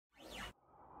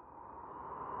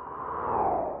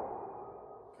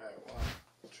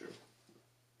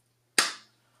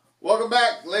Welcome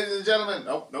back, ladies and gentlemen.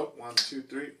 Oh, nope. 1, 2,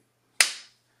 3.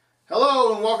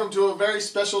 Hello, and welcome to a very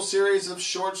special series of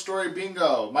Short Story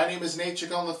Bingo. My name is Nate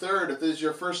Chacon III. If this is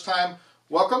your first time,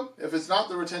 welcome. If it's not,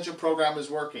 the retention program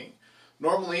is working.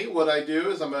 Normally, what I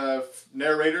do is I'm a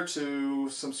narrator to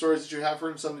some stories that you have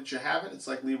heard and some that you haven't. It's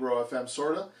like Libro FM,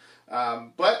 sort of.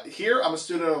 But here, I'm a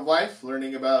student of life,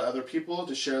 learning about other people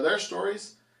to share their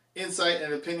stories, insight,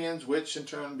 and opinions, which in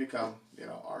turn become,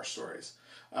 our stories.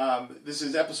 This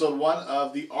is episode 1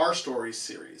 of the Our Stories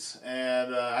series,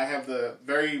 and I have the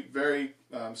very, very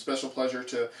special pleasure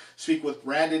to speak with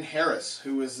Brandon Harris,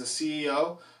 who is the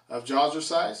CEO of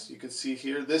Jazzercise. You can see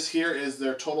here, this here is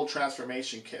their Total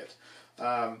Transformation Kit.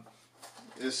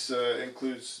 This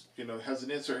includes, has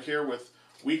an insert here with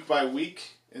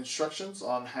week-by-week instructions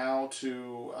on how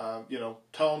to,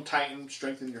 tone, tighten,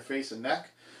 strengthen your face and neck,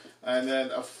 and then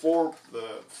the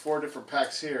four different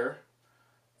packs here.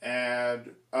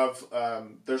 And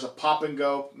there's a pop and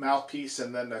go mouthpiece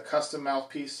and then a custom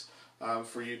mouthpiece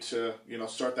for you to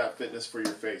start that fitness for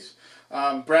your face.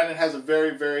 Brandon has a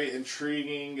very, very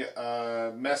intriguing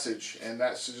message, and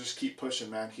that's to just keep pushing,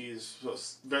 man. He's a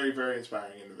very, very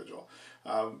inspiring individual.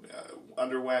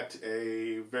 Underwent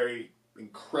a very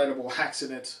incredible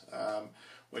accident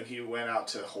when he went out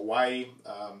to Hawaii,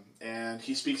 and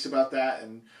he speaks about that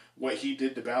and what he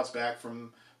did to bounce back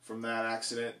from that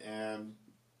accident and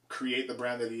create the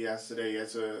brand that he has today. He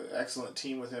has an excellent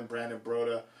team with him, Brandon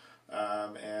Broda,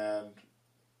 and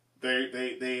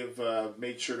they've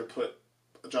made sure to put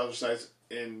Jazzercise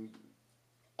in.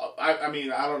 I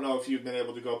mean, I don't know if you've been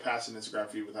able to go past an Instagram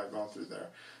feed without going through there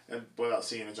and without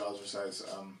seeing a Jazzercise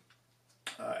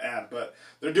ad, but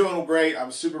they're doing great.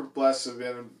 I'm super blessed to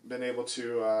have been able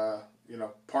to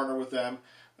partner with them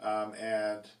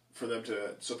and for them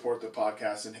to support the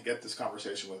podcast and get this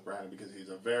conversation with Brandon, because he's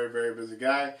a very, very busy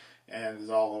guy and is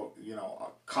all,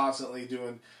 constantly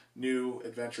doing new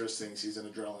adventurous things. He's an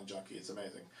adrenaline junkie. It's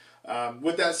amazing.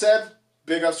 With that said,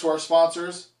 big ups to our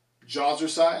sponsors,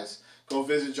 Jazzercise. Go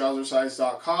visit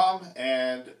jazzercise.com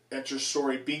and enter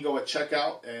Story Bingo at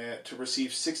checkout to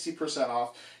receive 60%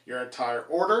 off your entire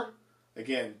order.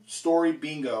 Again, Story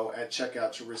Bingo at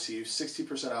checkout to receive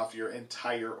 60% off your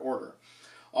entire order.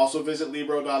 Also visit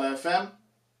Libro.fm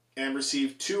and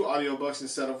receive 2 audiobooks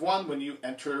instead of 1 when you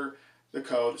enter the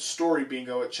code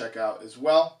StoryBingo at checkout as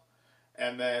well.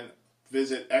 And then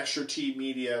visit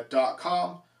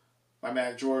extratmedia.com. My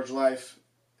man George Life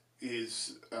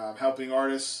is helping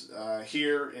artists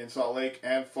here in Salt Lake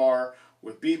and far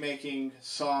with beat making,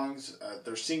 songs,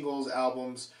 their singles,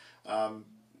 albums,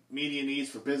 media needs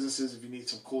for businesses if you need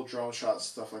some cool drone shots,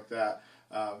 stuff like that.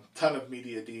 Ton of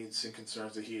media needs and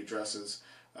concerns that he addresses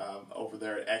over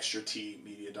there at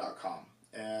extratmedia.com.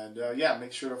 And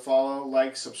make sure to follow,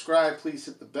 like, subscribe. Please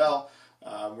hit the bell.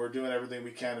 We're doing everything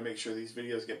we can to make sure these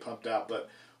videos get pumped out. But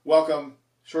welcome,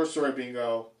 Short Story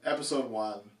Bingo, episode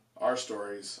 1, Our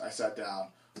Stories. I sat down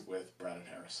with Brandon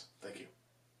Harris. Thank you.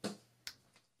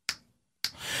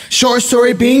 Short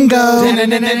Story Bingo.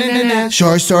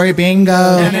 Short Story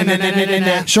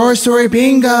Bingo. Short Story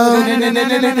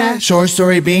Bingo. Short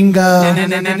Story Bingo.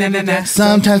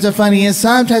 Sometimes they're funny and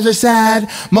sometimes they're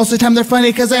sad. Most of the time they're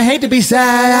funny because I hate to be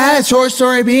sad. Short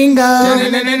Story Bingo.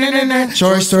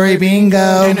 Short Story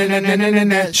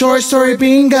Bingo. Short Story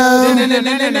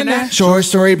Bingo. Short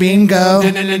Story Bingo.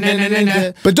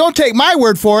 But don't take my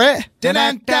word for it.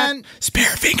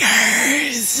 Spare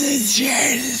fingers.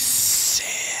 Cheers.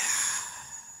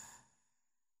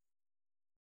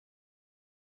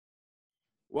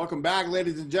 Welcome back,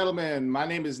 ladies and gentlemen. My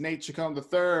name is Nate Chacon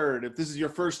III. If this is your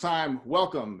first time,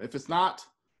 welcome. If it's not,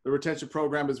 the retention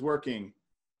program is working.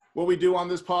 What we do on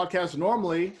this podcast,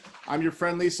 normally, I'm your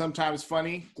friendly, sometimes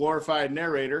funny, glorified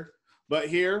narrator. But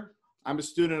here, I'm a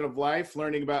student of life,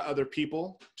 learning about other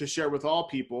people to share with all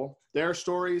people their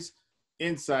stories,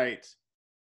 insight,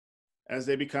 as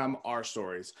they become our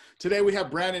stories. Today, we have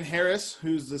Brandon Harris,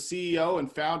 who's the CEO and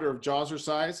founder of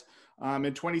Jazzercise.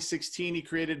 In 2016, he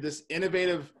created this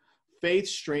innovative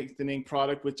faith-strengthening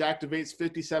product which activates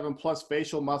 57 plus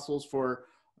facial muscles for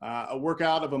a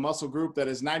workout of a muscle group that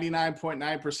is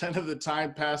 99.9% of the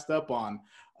time passed up on.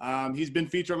 He's been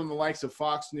featured on the likes of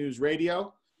Fox News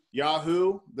Radio,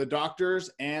 Yahoo, The Doctors,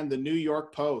 and the New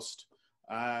York Post.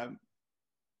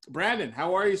 Brandon,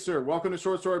 how are you, sir? Welcome to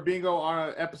Short Story Bingo,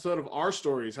 on episode of Our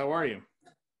Stories. How are you?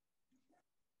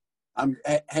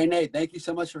 Hey Nate, thank you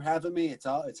so much for having me. It's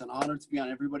an honor to be on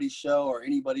everybody's show or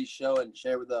anybody's show and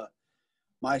share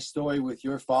my story with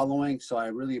your following. So I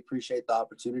really appreciate the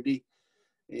opportunity.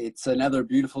 It's another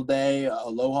beautiful day,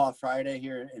 Aloha Friday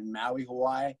here in Maui,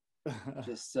 Hawaii.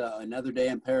 Just another day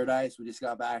in paradise. We just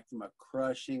got back from a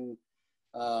crushing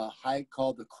hike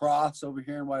called the Cross over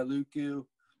here in Wailuku,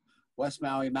 West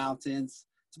Maui Mountains.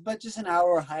 It's about just an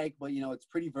hour hike, but it's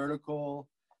pretty vertical.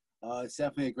 It's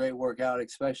definitely a great workout,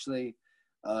 especially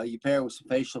you pair it with some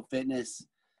facial fitness,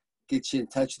 get you in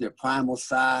touch with your primal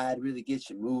side, really get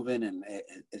you moving. And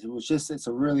it's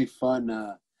a really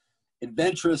fun,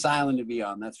 adventurous island to be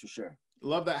on. That's for sure.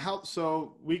 Love that.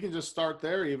 So we can just start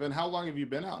there even. How long have you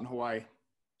been out in Hawaii?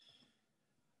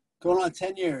 Going on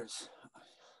 10 years.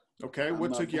 Okay.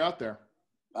 What took you out there?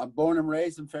 I'm born and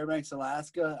raised in Fairbanks,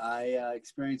 Alaska. I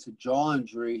experienced a jaw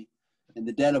injury in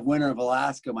the dead of winter of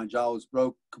Alaska. My jaw was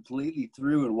broke completely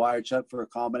through and wired shut for a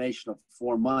combination of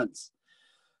 4 months.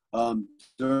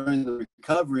 During the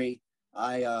recovery,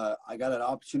 I got an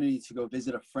opportunity to go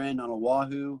visit a friend on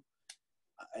Oahu.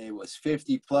 It was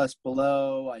 50 plus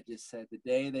below. I just said the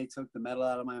day they took the metal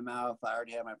out of my mouth, I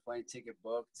already had my plane ticket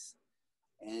booked.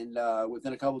 And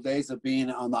within a couple of days of being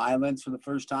on the islands for the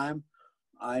first time,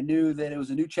 I knew that it was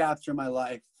a new chapter in my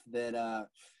life that, I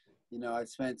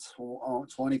spent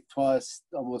 20 plus,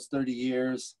 almost 30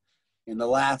 years in the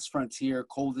last frontier,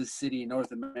 coldest city in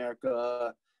North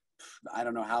America. I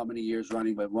don't know how many years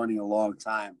running, but running a long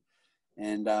time.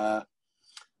 And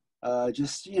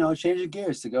just, changing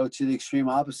gears to go to the extreme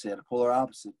opposite, a polar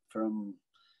opposite from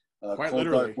cold,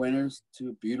 literally. dark winters to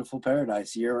a beautiful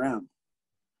paradise year round.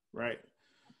 Right.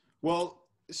 Well,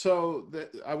 so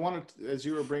I wanted, as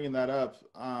you were bringing that up,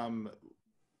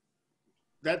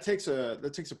 that takes a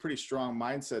pretty strong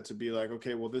mindset to be like,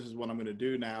 okay, well, this is what I'm going to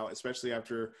do now, especially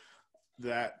after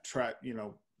that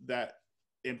that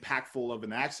impactful of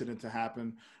an accident to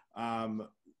happen.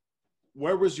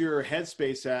 Where was your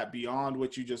headspace at beyond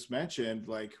what you just mentioned?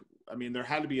 Like, I mean, there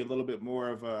had to be a little bit more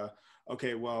of a,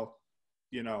 okay, well,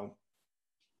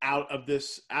 out of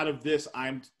this,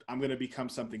 I'm going to become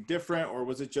something different, or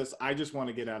was it just, I just want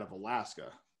to get out of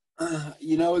Alaska?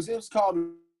 It was called,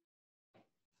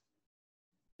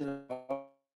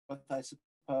 I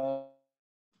suppose,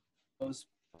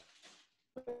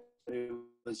 it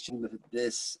was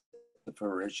this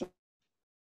fruition.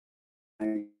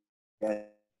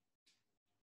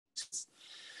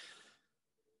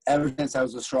 Ever since I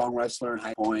was a strong wrestler in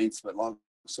high points, but long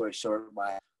story short,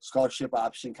 my scholarship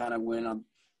option kind of went on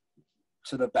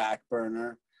to the back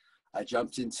burner. I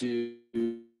jumped into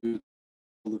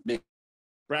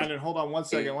Brandon, hold on one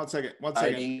second,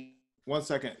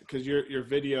 because your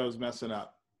video is messing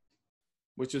up,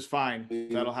 which is fine.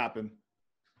 That'll happen.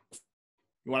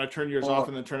 You want to turn yours off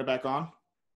and then turn it back on?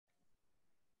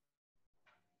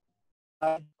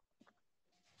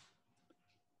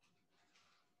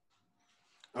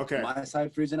 Okay. My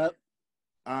side freezing up?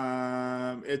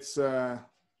 It's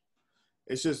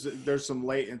just there's some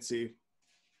latency.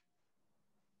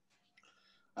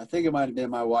 I think it might have been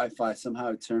my Wi-Fi.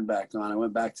 Somehow it turned back on. I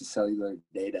went back to cellular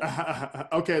data.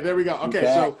 Okay, there we go. Okay,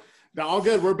 so now all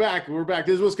good. We're back.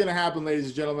 This is what's going to happen, ladies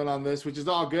and gentlemen, on this, which is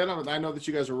all good. I know that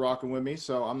you guys are rocking with me,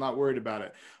 so I'm not worried about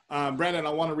it. Brandon, I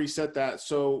want to reset that.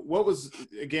 So what was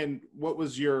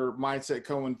your mindset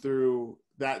going through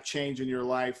that change in your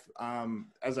life?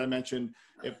 As I mentioned,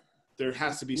 if there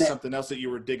has to be something else that you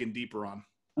were digging deeper on.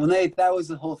 Well, Nate, that was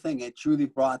the whole thing. It truly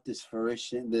brought this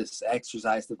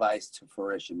exercise device to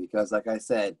fruition because, like I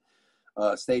said,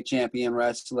 state champion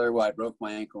wrestler. Well, I broke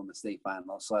my ankle in the state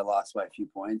final, so I lost by a few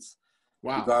points.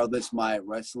 Wow. Regardless, my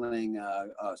wrestling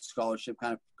scholarship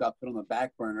kind of got put on the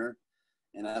back burner,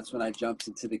 and that's when I jumped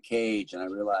into the cage and I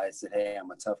realized that, hey,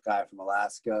 I'm a tough guy from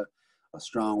Alaska, a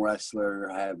strong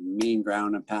wrestler. I have mean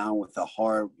ground and pound with a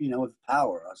hard, with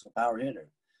power. I was a power hitter.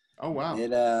 Oh, wow.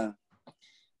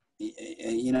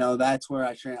 That's where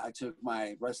I took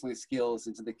my wrestling skills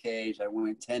into the cage. I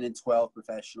went 10-12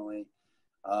 professionally.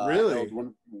 Really? I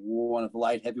held one of the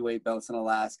light heavyweight belts in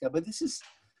Alaska. But this is,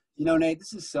 Nate,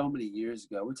 this is so many years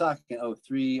ago. We're talking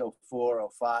 03, 04,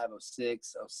 05,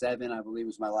 06, 07, I believe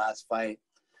was my last fight.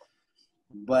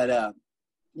 But, I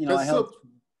held.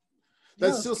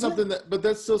 That's still something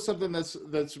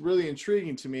that's really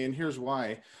intriguing to me. And here's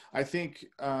why. I think,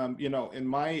 in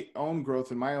my own growth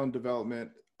and my own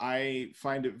development, I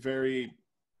find it very,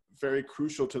 very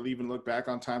crucial to even look back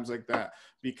on times like that,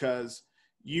 because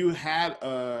you had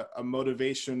a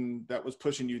motivation that was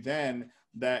pushing you then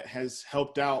that has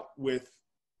helped out with,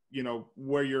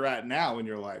 where you're at now in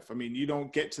your life. I mean, you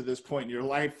don't get to this point in your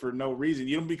life for no reason.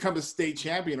 You don't become a state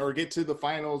champion or get to the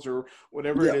finals or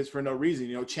whatever it is for no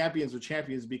reason. Champions are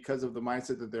champions because of the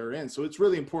mindset that they're in. So it's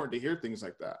really important to hear things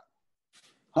like that.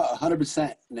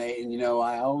 100%, Nate. And,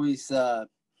 I always, I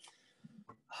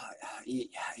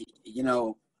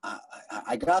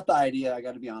got the idea, I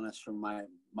got to be honest, from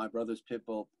my brother's pit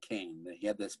bull, Kane. He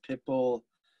had this pit bull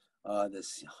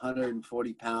this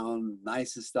 140-pound,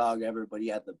 nicest dog ever, but he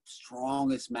had the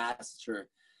strongest master.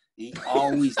 He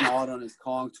always gnawed on his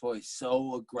Kong toy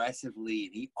so aggressively,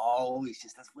 and he always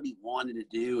that's what he wanted to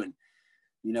do. And,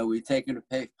 you know, we'd take him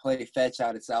to play fetch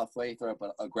out at South Lathrop,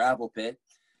 a gravel pit.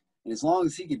 And as long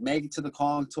as he could make it to the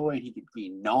Kong toy and he could be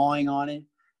gnawing on it,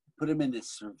 put him in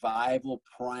this survival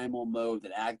primal mode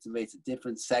that activates a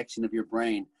different section of your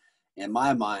brain, in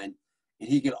my mind, and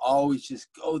he could always just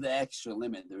go the extra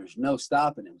limit. There's no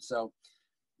stopping him. So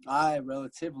I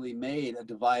relatively made a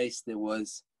device that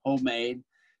was homemade,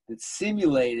 that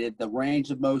simulated the range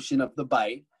of motion of the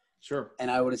bite. Sure. And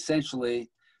I would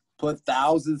essentially put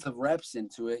thousands of reps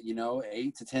into it, you know,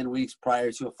 8 to 10 weeks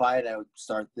prior to a fight. I would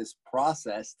start this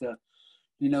process to,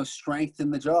 you know,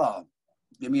 strengthen the jaw,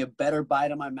 give me a better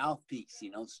bite on my mouthpiece, you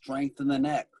know, strengthen the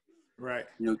neck. Right.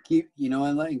 You know, keep, you know,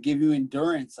 and give you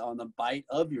endurance on the bite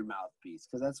of your mouthpiece.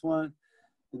 Because that's one,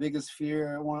 the biggest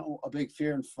fear, a big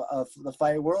fear of the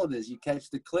fight world is you catch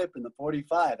the clip in the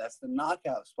 45. That's the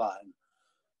knockout spot. And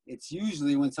it's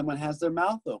usually when someone has their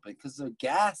mouth open because they're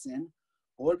gassing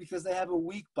or because they have a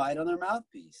weak bite on their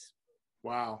mouthpiece.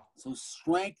 Wow. So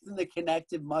strengthen the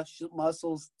connective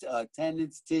muscles,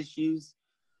 tendons, tissues,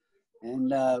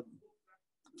 and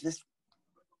just,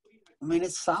 I mean,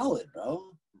 it's solid, bro.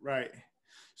 Right.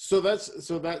 So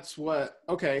that's what,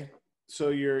 okay. So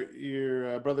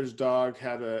your brother's dog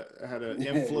had an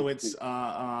influence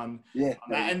on yeah.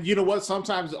 that. And you know what?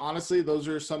 Sometimes, honestly, those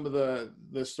are some of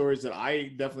the stories that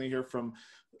I definitely hear from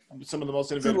some of the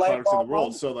most innovative products in the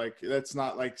world. So like, that's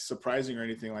not like surprising or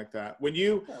anything like that. When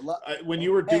you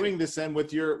were doing this then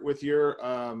with your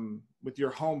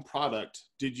home product,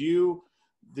 did you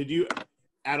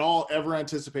at all ever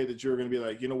anticipate that you were going to be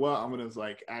like, you know what, I'm going to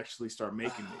like actually start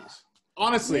making these?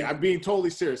 Honestly, I'm being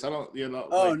totally serious. I don't, you know.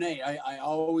 Oh, Nate, I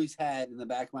always had in the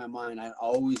back of my mind, I'd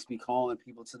always be calling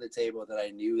people to the table that I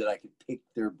knew that I could pick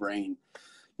their brain.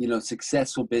 You know,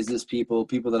 successful business people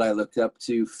that I looked up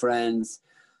to, friends.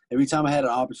 Every time I had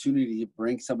an opportunity to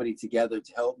bring somebody together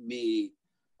to help me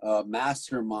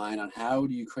mastermind on how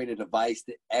do you create a device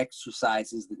that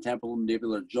exercises the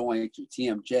temporomandibular joint, your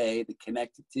TMJ, the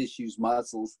connective tissues,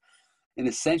 muscles, and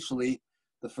essentially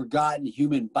the forgotten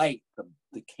human bite,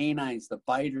 the canines, the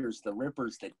biters, the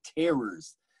rippers, the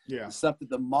terrors, yeah, the stuff that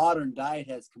the modern diet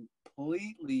has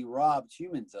completely robbed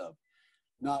humans of.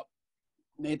 Now,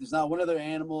 Nate, there's not one other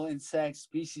animal, insect,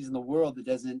 species in the world that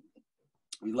doesn't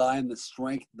rely on the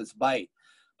strength of its bite.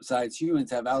 Besides,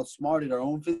 humans have outsmarted our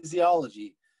own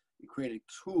physiology. We created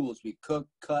tools. We cook,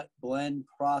 cut, blend,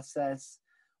 process.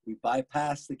 We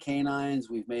bypass the canines.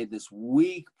 We've made this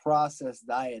weak processed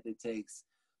diet that takes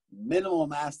minimal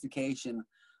mastication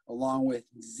along with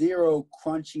zero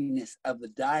crunchiness of the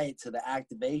diet to the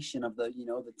activation of the, you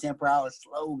know, the temporalis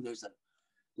lobe. There's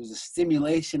a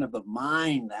stimulation of the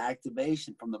mind, the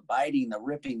activation from the biting, the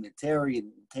ripping, the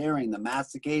tearing, the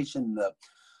mastication, the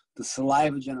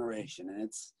saliva generation.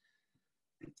 And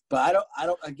but I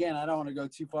don't want to go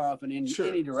too far off in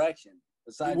any direction.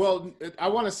 Besides, well, I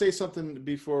want to say something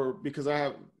because I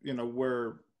have, you know,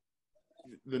 where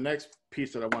the next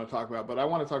piece that I want to talk about, but I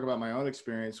want to talk about my own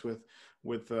experience with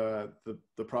the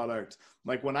product.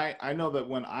 Like when I know that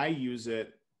when I use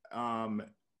it,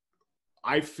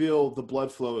 I feel the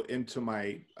blood flow into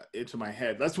my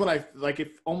head. That's when I like,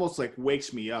 it almost like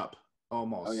wakes me up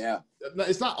almost. Oh yeah.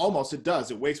 It's not almost, it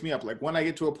does. It wakes me up. Like when I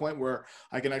get to a point where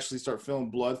I can actually start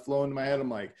feeling blood flow into my head, I'm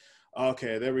like,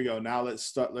 okay, there we go. Now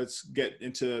let's get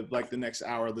into like the next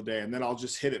hour of the day. And then I'll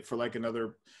just hit it for like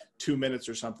another 2 minutes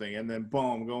or something. And then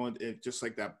boom, going it just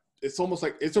like that. It's almost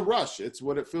like it's a rush. It's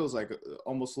what it feels like,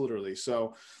 almost literally.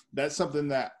 So that's something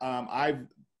that I've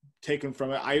taken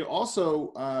from it. I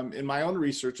also, in my own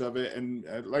research of it, and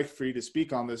I'd like for you to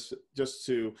speak on this just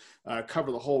to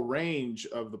cover the whole range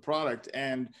of the product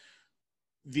and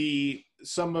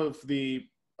some of the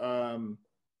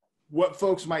what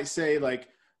folks might say, like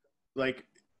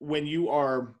when you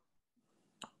are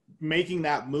making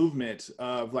that movement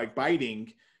of like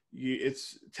biting,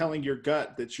 it's telling your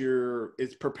gut that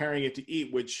it's preparing it to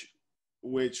eat, which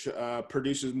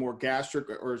produces more gastric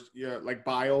or like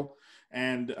bile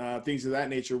and things of that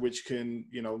nature, which can,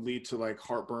 you know, lead to like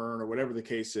heartburn or whatever the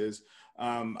case is.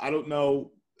 I don't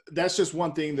know. That's just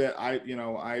one thing that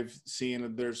I've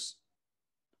seen. There's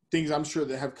things I'm sure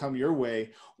that have come your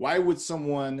way. Why would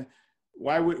someone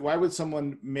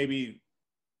maybe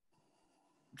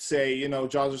say, you know,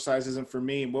 jazzercise isn't for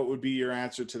me? What would be your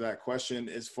answer to that question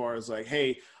as far as like,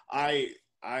 hey,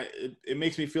 it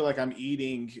makes me feel like I'm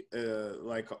eating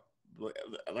like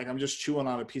I'm just chewing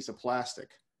on a piece of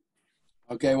plastic.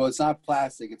 Okay, well, it's not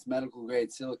plastic. It's medical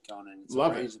grade silicone, and it's a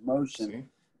range of motion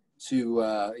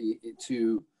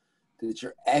that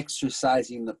you're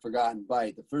exercising the forgotten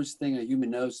bite. The first thing a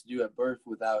human knows to do at birth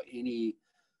without any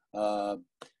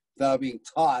without being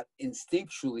taught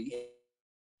instinctually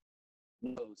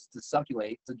knows to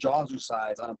succulate, to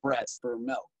jazzercise on a breast for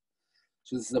milk.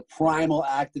 So this is a primal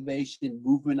activation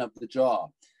movement of the jaw.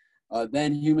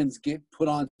 Then humans get put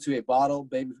onto a bottle,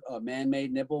 baby,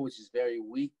 man-made nipple, which is very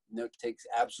weak. Takes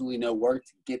absolutely no work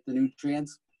to get the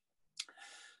nutrients.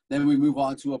 Then we move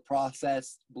on to a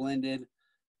processed, blended,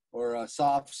 or a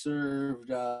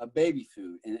soft-served baby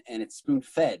food, and it's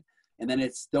spoon-fed. And then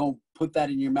it's don't put that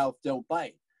in your mouth, don't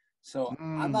bite. So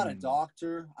I'm not a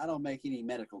doctor. I don't make any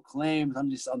medical claims.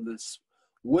 I'm just on this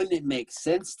wouldn't it make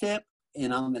sense tip,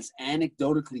 and on this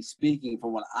anecdotally speaking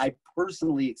from what I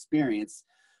personally experienced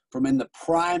from in the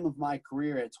prime of my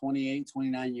career at 28,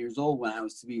 29 years old, when I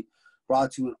was to be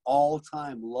brought to an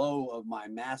all-time low of my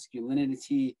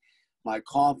masculinity, my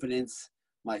confidence,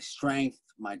 my strength,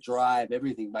 my drive,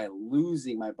 everything, by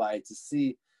losing my bite, to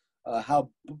see how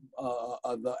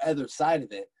the other side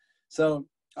of it. So,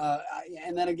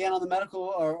 and then again on the medical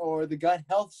or the gut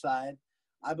health side,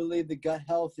 I believe the gut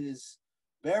health is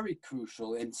very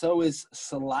crucial, and so is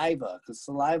saliva, because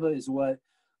saliva is what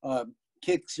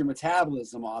kicks your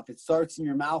metabolism off. It starts in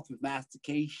your mouth with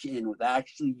mastication, with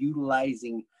actually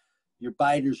utilizing your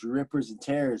biters, your rippers, and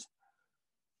tears,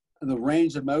 the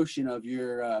range of motion of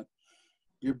your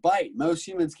bite. Most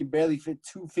humans can barely fit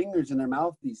 2 fingers in their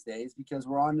mouth these days because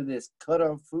we're onto this cut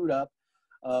our food up,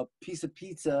 a piece of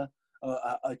pizza,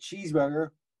 a cheeseburger,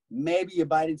 maybe you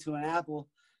bite into an apple,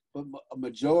 but a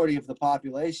majority of the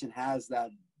population has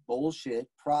that bullshit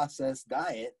processed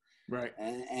diet. Right.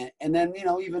 And then,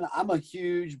 even I'm a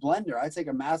huge blender. I take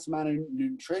a mass amount of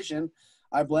nutrition.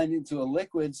 I blend into a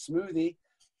liquid smoothie.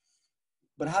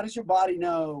 But how does your body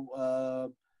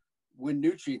know when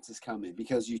nutrients is coming?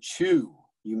 Because you chew,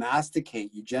 you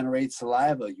masticate, you generate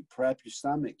saliva, you prep your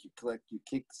stomach, you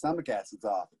kick stomach acids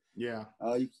off. Yeah.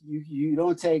 You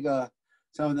don't take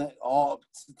some of that all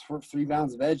 3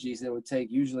 pounds of veggies that would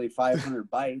take usually 500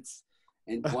 bites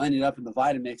and blend it up in the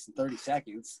Vitamix in 30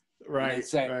 seconds. Right. And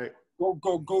say, right. Go,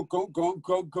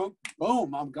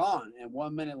 boom, I'm gone. And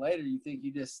 1 minute later, you think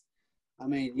you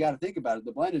got to think about it.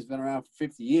 The blender's been around for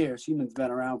 50 years. Humans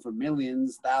been around for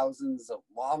millions, thousands, a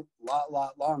lot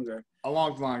longer. A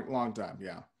long time,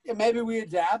 yeah. Yeah, maybe we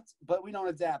adapt, but we don't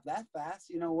adapt that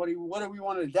fast. What do we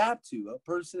want to adapt to? A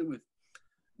person with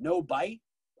no bite?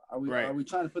 Are we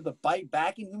trying to put the bite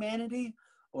back in humanity?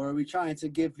 Or are we trying to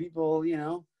give people,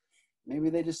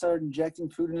 maybe they just started injecting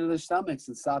food into their stomachs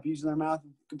and stop using their mouth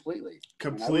completely.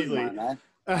 Completely. I wouldn't mind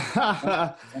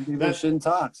that. Some people shouldn't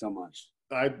talk so much.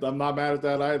 I'm not mad at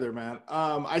that either, man.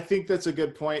 I think that's a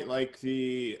good point. Like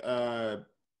the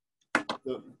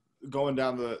going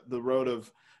down the road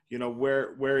of,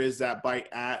 where is that bite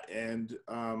at? And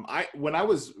when I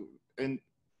was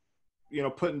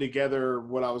putting together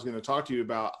what I was going to talk to you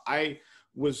about, I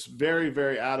was very,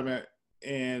 very adamant.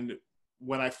 And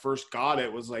when I first got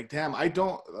it, was like, damn, I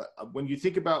don't. When you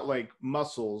think about like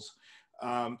muscles,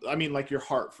 like your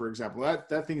heart, for example,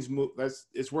 that thing's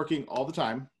it's working all the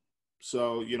time.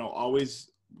 So, always,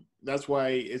 that's why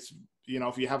it's,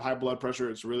 if you have high blood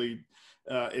pressure, it's really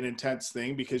an intense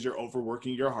thing because you're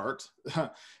overworking your heart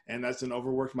and that's an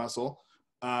overworked muscle.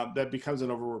 That becomes an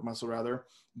overworked muscle rather.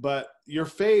 But your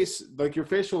face, like your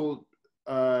facial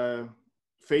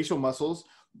muscles,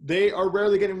 they are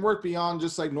rarely getting work beyond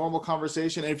just like normal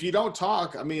conversation. And if you don't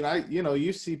talk,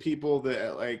 you see people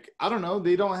that like, I don't know,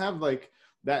 they don't have like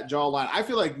that jawline. I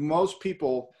feel like most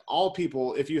people, all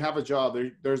people, if you have a jaw,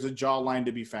 there's a jawline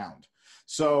to be found.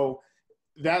 So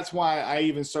that's why I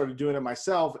even started doing it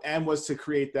myself, and was to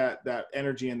create that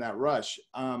energy and that rush.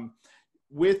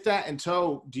 With that in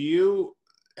tow, do you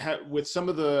have, with some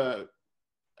of the,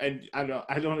 and I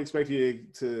don't expect you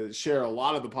to share a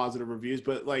lot of the positive reviews,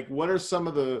 but like, what are some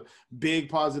of the big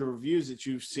positive reviews that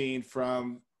you've seen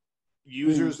from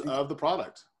users of the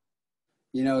product?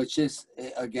 It's just,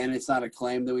 again, it's not a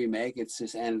claim that we make. It's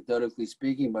just anecdotally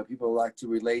speaking, but people like to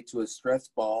relate to a stress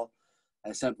ball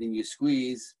as something you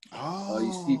squeeze.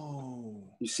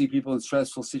 You see people in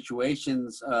stressful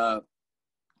situations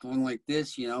going like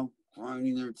this,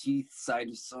 grinding their teeth side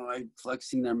to side,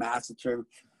 flexing their masseter,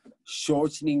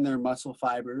 shortening their muscle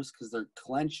fibers because they're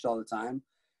clenched all the time.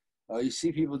 You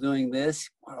see people doing this,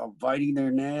 biting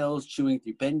their nails, chewing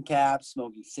through pen caps,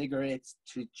 smoking cigarettes,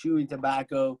 chewing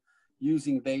tobacco,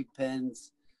 using vape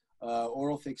pens,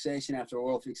 oral fixation after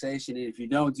oral fixation. And if you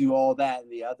don't do all that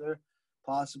and the other,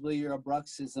 possibly you're a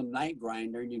bruxism night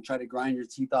grinder and you try to grind your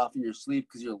teeth off in your sleep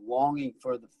because you're longing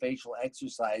for the facial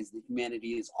exercise that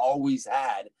humanity has always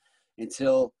had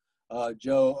until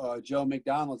Joe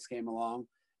McDonald's came along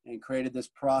and created this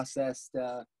processed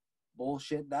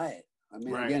bullshit diet. I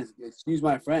mean, again, excuse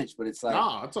my French, but it's like,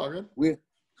 no, it's all good. We're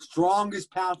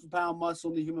strongest pound for pound muscle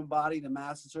in the human body, the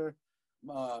masseter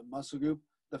muscle group.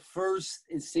 The first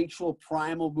instinctual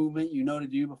primal movement you know to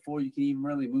do before you can even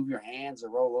really move your hands or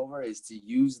roll over is to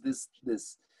use this.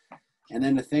 And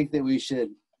then to think that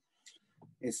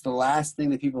it's the last thing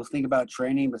that people think about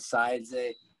training besides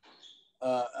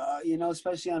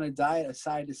especially on a diet, a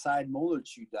side-to-side molar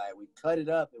chew diet. We cut it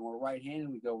up and we're right-handed.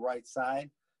 We go right side,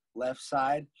 left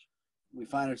side. We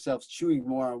find ourselves chewing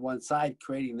more on one side,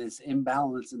 creating this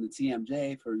imbalance in the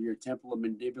TMJ for your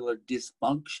temporomandibular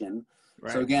dysfunction.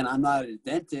 Right. So again, I'm not a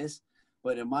dentist,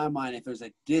 but in my mind, if there's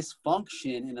a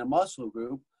dysfunction in a muscle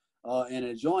group, in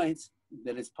a joint,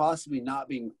 that it's possibly not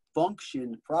being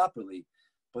functioned properly.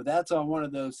 But that's on one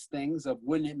of those things of,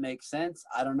 wouldn't it make sense?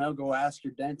 I don't know. Go ask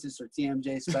your dentist or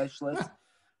TMJ specialist.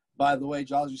 By the way,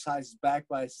 Jaws Size is backed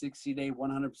by a 60-day,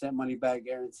 100% money-back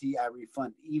guarantee. I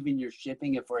refund even your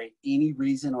shipping if for any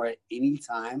reason or at any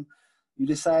time you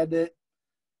decide that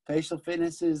facial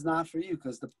fitness is not for you,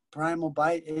 because the primal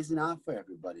bite is not for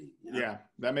everybody. You know? Yeah,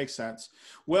 that makes sense.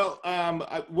 Well,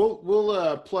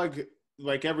 we'll plug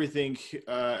like everything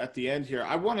at the end here.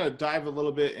 I want to dive a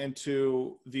little bit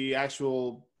into the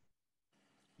accident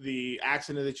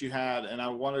that you had, and I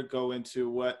want to go into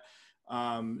what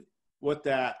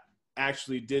that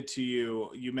actually did to you.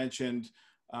 You mentioned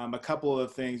a couple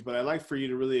of things, but I'd like for you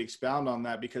to really expound on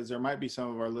that, because there might be some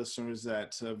of our listeners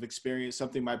that have experienced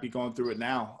something, might be going through it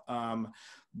now,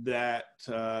 that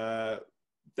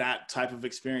type of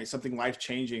experience, something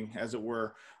life-changing, as it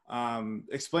were.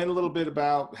 Explain a little bit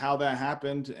about how that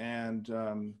happened and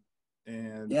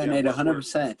yeah, Nate,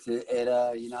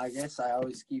 100%. I guess I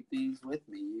always keep these with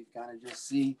me. You kind of just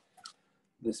see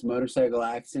this motorcycle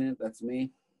accident. That's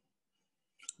me.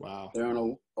 Wow. There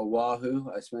on Oahu.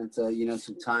 I spent,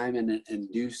 some time in an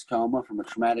induced coma from a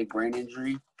traumatic brain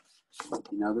injury.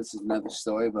 This is another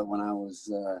story, but when I was,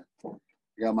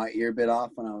 got my ear bit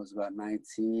off when I was about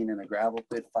 19 in a gravel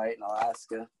pit fight in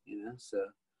Alaska, so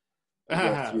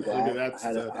through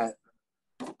that.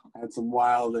 I had some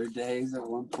wilder days at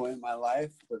one point in my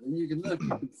life, but then you can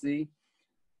see,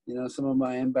 some of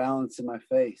my imbalance in my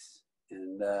face.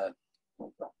 And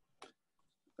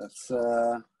that's,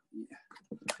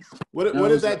 What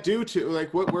did that do to,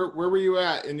 like, where were you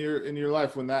at in your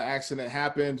life when that accident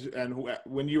happened, and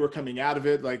when you were coming out of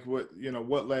it, like what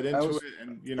led into it?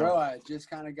 And bro, I just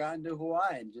kind of got into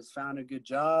Hawaii and just found a good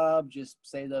job, just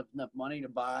saved up enough money to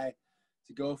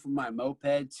go from my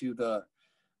moped to the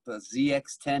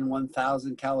ZX10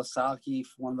 1000 Kawasaki,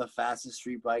 one of the fastest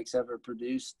street bikes ever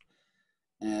produced.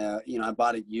 I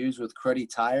bought it used with cruddy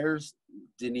tires.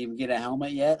 Didn't even get a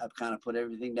helmet yet. I've kind of put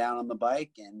everything down on the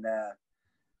bike, and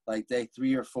like day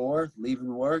 3 or 4,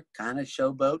 leaving work, kind of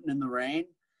showboating in the rain,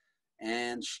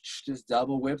 and just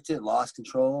double whipped it, lost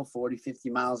control, 40, 50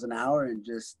 miles an hour, and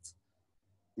just,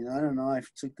 I don't know. I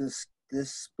took this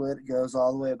split, goes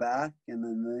all the way back, and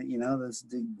then this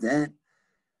dent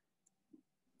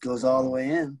goes all the way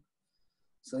in.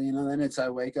 So then I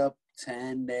wake up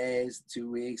 10 days, 2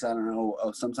 weeks, I don't know,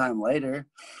 sometime later.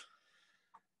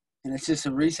 And it's just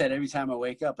a reset every time I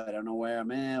wake up. I don't know where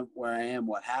I am,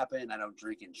 what happened. I don't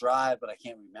drink and drive, but I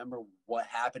can't remember what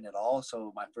happened at all.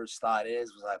 So my first thought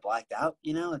was I blacked out?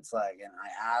 It's like, and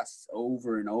I asked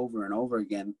over and over and over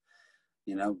again,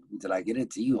 did I get a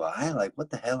DUI? Like,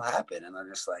 what the hell happened? And I'm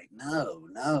just like, no.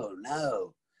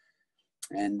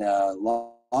 And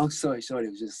long story short,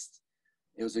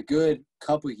 it was a good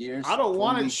couple of years. I don't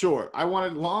want it short. I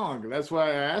want it long. That's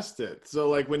why I asked it. So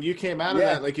like when you came out of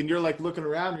that, like, and you're like looking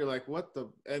around, you're like, what the,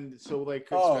 and so like,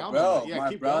 bro,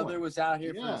 my brother was out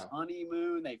here for his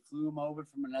honeymoon. They flew him over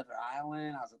from another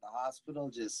island. I was at the hospital,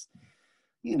 just,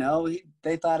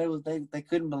 they thought it was, they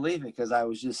couldn't believe it, because I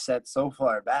was just set so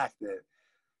far back that,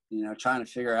 trying to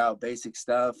figure out basic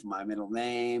stuff, my middle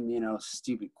name,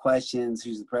 stupid questions,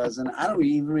 who's the president. I don't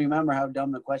even remember how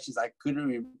dumb the questions I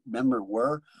couldn't remember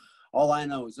were. All I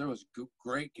know is there was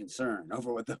great concern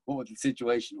over what the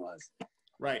situation was.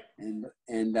 Right. And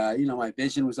my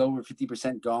vision was over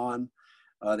 50% gone.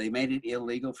 They made it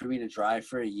illegal for me to drive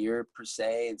for a year per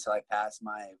se until I passed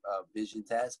my vision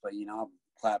test. But,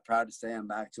 I'm proud to say I'm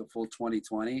back to a full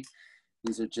 20/20.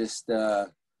 These are just,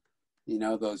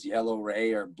 those yellow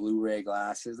ray or Blu-ray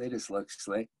glasses. They just look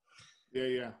slick.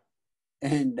 Yeah.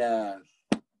 And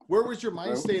where was your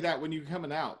mind state at when you were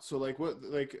coming out? So like what,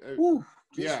 like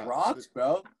rocks,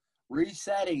 bro.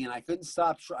 Resetting, and I couldn't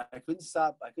stop. I couldn't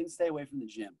stay away from the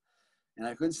gym, and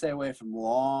I couldn't stay away from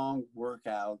long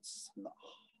workouts,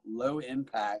 low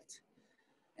impact.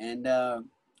 And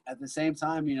at the same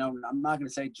time, you know, I'm not going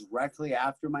to say directly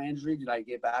after my injury did I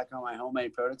get back on my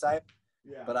homemade prototype,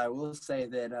 but I will say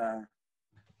that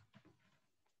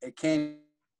it came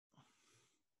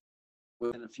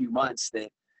within a few months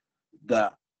that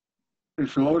the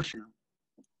explosion,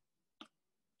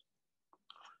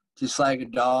 just like a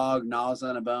dog gnaws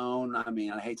on a bone. I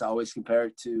mean, I hate to always compare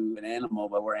it to an animal,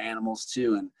 but we're animals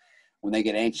too. And when they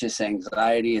get anxious,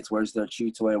 anxiety, it's where's their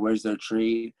chew toy, where's their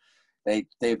treat. They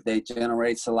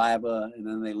generate saliva, and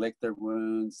then they lick their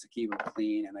wounds to keep them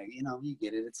clean. And you know, you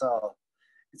get it. It's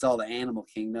all the animal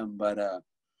kingdom. But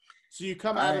so you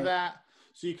come out of that.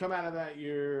 So you come out of that.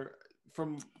 You're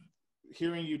from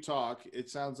hearing you talk. It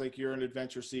sounds like you're an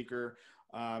adventure seeker.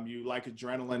 You like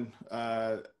adrenaline,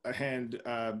 and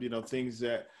you know, things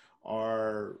that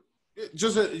are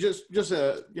just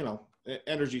a you know,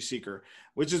 energy seeker,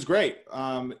 which is great.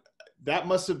 That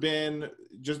must have been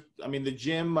I mean, the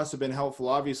gym must have been helpful,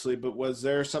 obviously, but was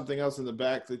there something else in the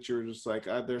back that you were just like,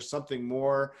 there's something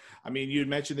more? I mean, you had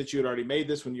mentioned that you had already made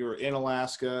this when you were in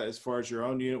Alaska, as far as your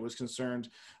own unit was concerned.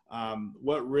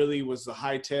 What really was the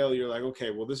hightail? You're like,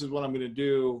 okay, well, this is what I'm going to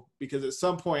do. Because at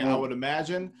some point, I would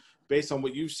imagine, based on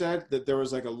what you've said, that there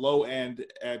was like a low end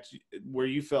at where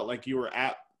you felt like you were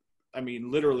at, I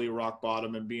mean, literally rock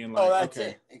bottom, and being like, that's okay,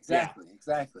 it. Exactly.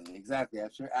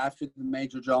 After the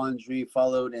major jaw injury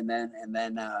followed, and then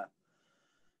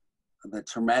the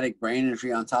traumatic brain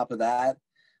injury on top of that,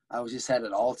 I was just at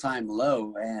an all-time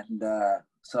low. And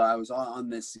so I was on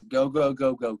this go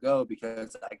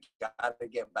because I got to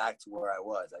get back to where I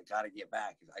was. I got to get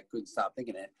back because I couldn't stop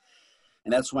thinking it.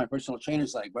 And that's when my personal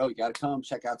trainer's like, bro, you got to come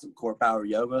check out some Core Power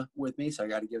Yoga with me. So I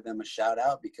got to give them a shout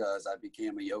out because I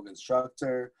became a yoga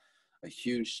instructor, a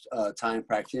huge time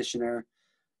practitioner,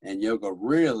 and yoga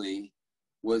really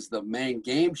was the main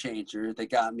game changer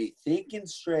that got me thinking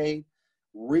straight,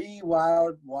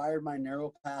 wired my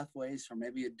neural pathways from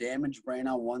maybe a damaged brain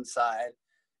on one side.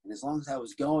 And as long as I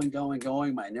was going,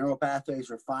 my neural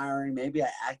pathways were firing. Maybe I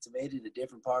activated a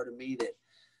different part of me that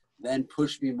then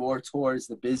pushed me more towards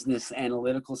the business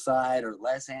analytical side or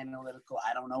less analytical.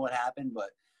 I don't know what happened, but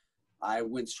I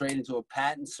went straight into a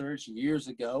patent search years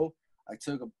ago. I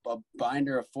took a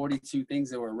binder of 42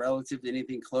 things that were relative to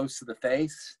anything close to the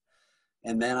face.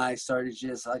 And then I started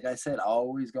just, like I said,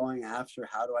 always going after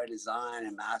how do I design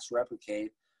and mass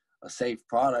replicate a safe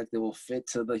product that will fit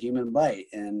to the human bite.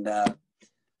 And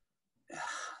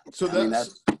so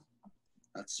that's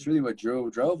really what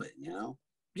drove it, you know?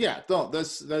 Yeah, no,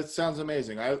 that sounds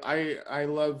amazing. I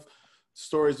love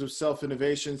stories of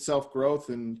self-innovation, self-growth,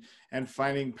 and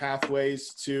finding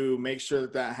pathways to make sure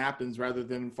that happens rather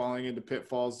than falling into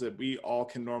pitfalls that we all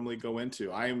can normally go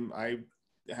into. It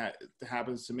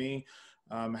happens to me,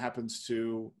 happens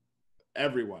to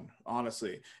everyone.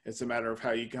 Honestly, it's a matter of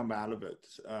how you come out of it,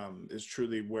 is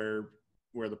truly where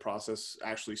the process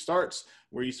actually starts,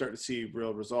 where you start to see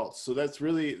real results. So that's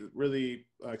really, really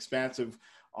expansive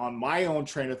on my own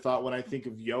train of thought when I think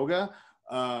of yoga.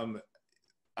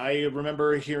 I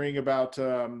remember hearing about,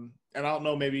 and I don't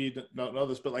know, maybe you don't know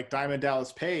this, but like Diamond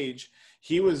Dallas Page,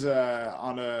 he was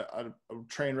on a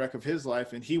train wreck of his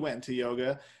life, and he went into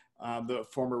yoga, the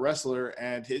former wrestler,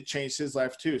 and it changed his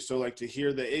life too. So like to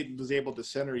hear that it was able to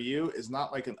center you is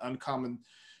not like an uncommon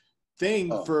thing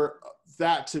for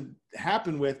that to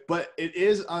happen with, but it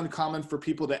is uncommon for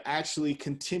people to actually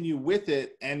continue with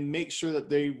it and make sure that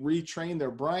they retrain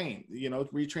their brain,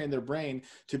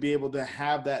 to be able to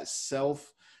have that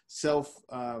self sense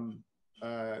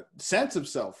of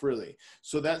self, really.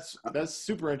 So that's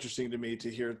super interesting to me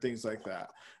to hear things like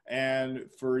that.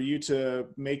 And for you to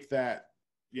make that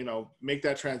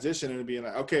transition and be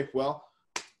like, okay, well,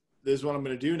 this is what I'm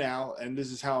going to do now, and this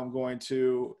is how I'm going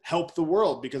to help the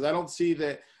world, because I don't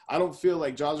feel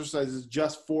like Jazzercise is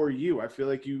just for you. I feel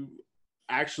like you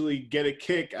actually get a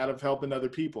kick out of helping other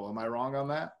people. Am I wrong on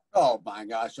that? Oh my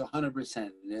gosh,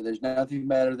 100%. There's nothing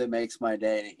better that makes my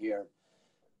day to hear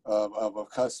of a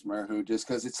customer who just,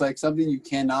 because it's like something you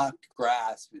cannot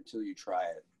grasp until you try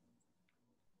it.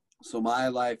 So my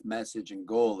life message and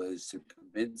goal is to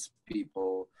convince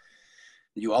people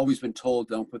that you've always been told,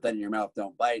 don't put that in your mouth,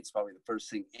 don't bite. It's probably the first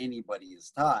thing anybody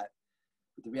is taught.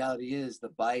 But the reality is the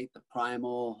bite, the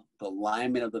primal, the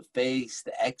alignment of the face,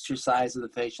 the exercise of the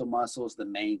facial muscles, the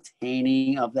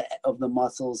maintaining of the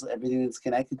muscles, everything that's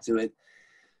connected to it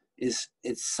it's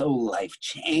so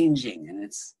life-changing. And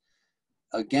it's,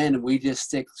 again, we just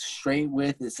stick straight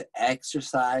with this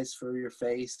exercise for your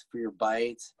face, for your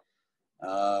bite.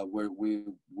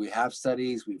 We have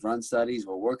studies, we've run studies,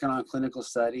 we're working on clinical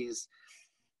studies.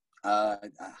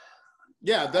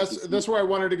 Yeah, that's where I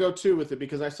wanted to go too with it,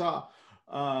 because I saw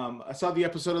I saw the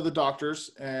episode of The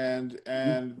Doctors, and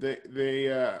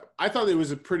I thought it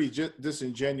was a pretty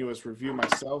disingenuous review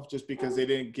myself, just because they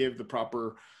didn't give the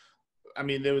proper. I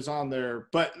mean, it was on there,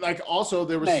 but like also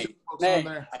there was Nate, folks on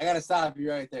there. I gotta stop you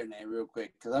right there, Nate, real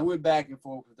quick, because I went back and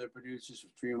forth with their producers for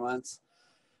 3 months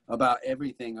about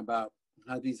everything, about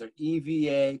how these are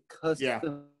EVA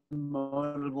custom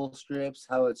moldable strips,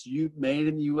 how it's made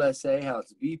in the USA, how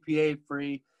it's BPA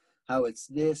free, how it's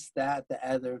this, that, the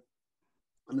other.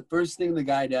 And the first thing the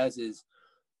guy does is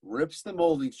rips the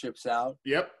molding strips out,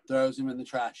 throws them in the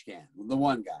trash can, the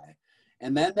one guy.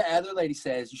 And then the other lady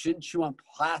says, you shouldn't chew on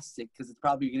plastic because it's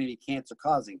probably going to be cancer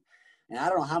causing. And I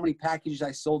don't know how many packages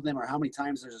I sold them or how many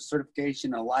times there's a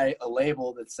certification, a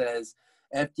label that says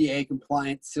FDA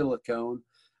compliant silicone,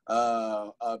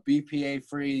 BPA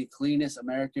free, cleanest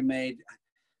American made.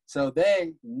 So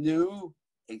they knew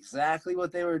exactly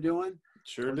what they were doing.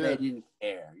 Sure did. They didn't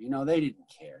care. You know, they didn't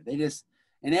care. They just,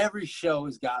 and every show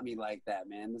has got me like that,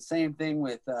 man. The same thing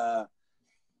with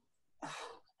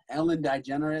Ellen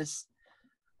DeGeneres.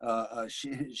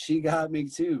 She got me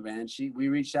too, man. We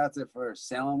reached out to her for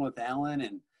Selling with Ellen,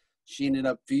 and she ended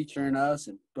up featuring us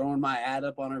and throwing my ad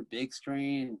up on her big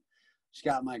screen. She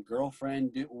got my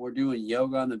girlfriend. We're doing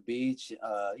yoga on the beach.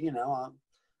 You know,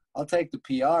 I'll take the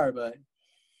PR, but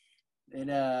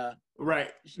it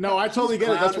right. No, I totally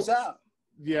get it. That's what, out.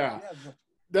 Yeah.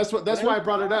 That's why I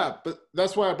brought it up. But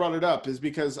that's why I brought it up is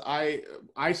because I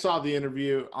saw the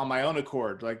interview on my own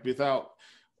accord, like without,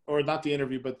 or not the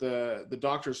interview, but the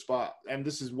doctor spot. And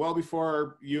this is well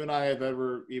before you and I have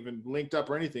ever even linked up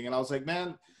or anything. And I was like,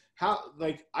 man, how,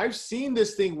 like, I've seen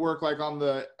this thing work, like on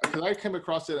the, because I came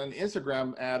across it on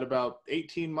Instagram ad about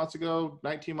 18 months ago,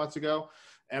 19 months ago.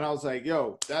 And I was like,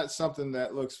 yo, that's something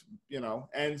that looks, you know.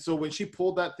 And so when she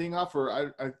pulled that thing off,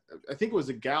 or I think it was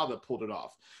a gal that pulled it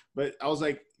off, but I was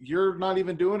like, you're not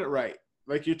even doing it right.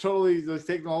 Like, you're totally like,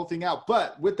 taking the whole thing out.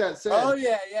 But with that said, oh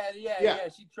yeah.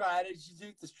 She tried it. She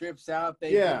took the strips out.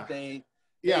 With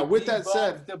that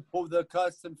said, the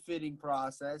custom fitting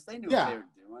process. They knew what they were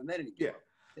doing. They didn't care.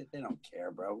 They don't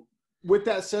care, bro. With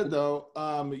that said, though,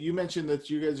 you mentioned that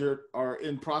you guys are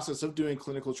in process of doing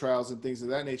clinical trials and things of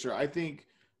that nature. I think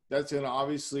that's going to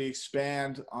obviously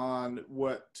expand on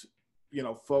what, you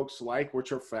know, folks like,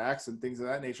 which are facts and things of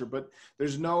that nature. But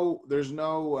there's no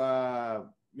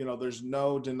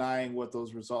denying what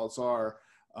those results are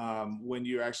when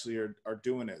you actually are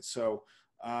doing it. So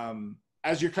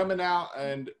as you're coming out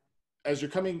and as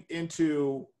you're coming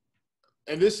into,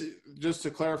 and this, just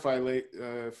to clarify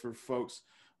for folks,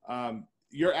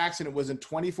 your accident was in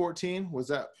 2014. Was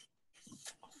that?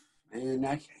 Man,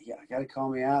 I got to call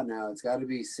me out now. It's got to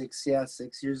be 6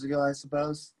 years ago, I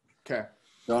suppose. Okay.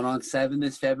 Going on 7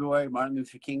 this February, Martin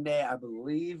Luther King Day. I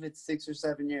believe it's 6 or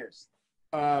 7 years.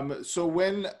 So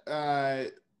when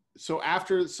did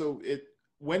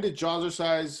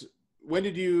Jazzercise, when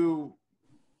did you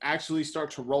actually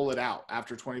start to roll it out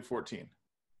after 2014?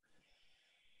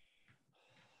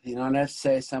 You know, I'd have to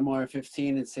say somewhere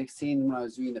 15 and 16 when I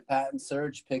was doing the patent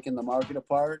search, picking the market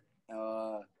apart.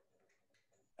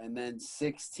 And then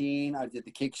 16, I did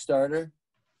the Kickstarter,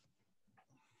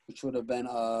 which would have been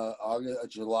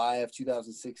July of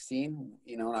 2016.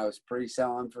 You know, and I was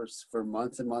pre-selling for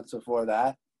months and months before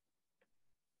that.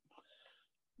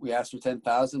 We asked for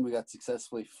 10,000. We got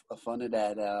successfully funded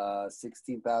at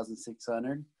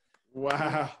 16,600.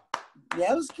 Wow.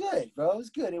 Yeah, it was good, bro. It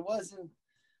was good. It wasn't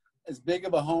as big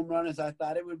of a home run as I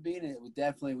thought it would be, and it would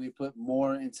definitely, we put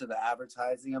more into the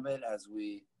advertising of it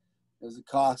it was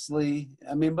costly.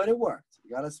 I mean, but it worked.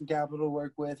 It got us some capital to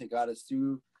work with. It got us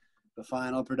through the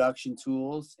final production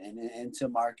tools and into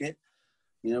market.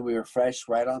 You know, we were fresh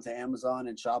right onto Amazon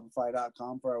and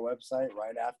Shopify.com for our website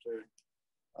right after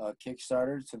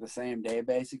Kickstarter, to the same day,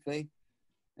 basically.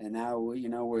 And now, we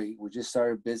just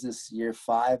started business year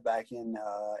 5 back in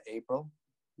April.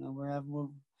 You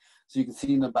know, so you can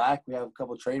see in the back, we have a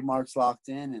couple of trademarks locked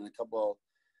in and a couple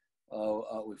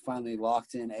we finally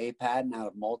locked in a patent out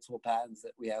of multiple patents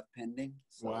that we have pending.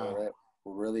 So wow.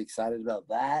 We're really excited about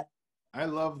that. I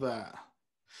love that.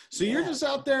 So you're just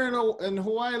out there in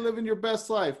Hawaii living your best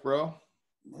life, bro.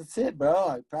 That's it, bro.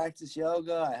 I practice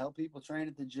yoga. I help people train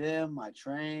at the gym. I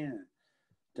train and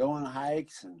go on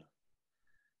hikes and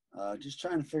just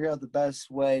trying to figure out the best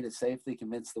way to safely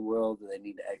convince the world that they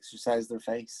need to exercise their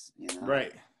face. You know?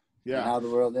 Right. Yeah. And how the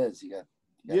world is. You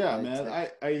got man.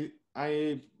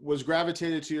 I was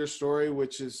gravitated to your story,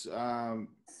 which is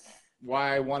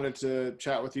why I wanted to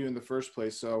chat with you in the first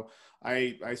place. So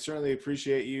I certainly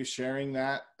appreciate you sharing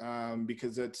that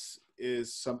because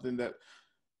is something that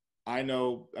I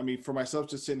know. I mean, for myself,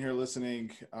 just sitting here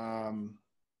listening,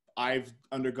 I I've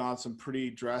undergone some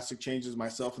pretty drastic changes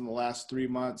myself in the last 3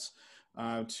 months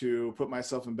to put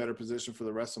myself in better position for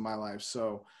the rest of my life.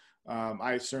 So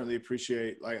I certainly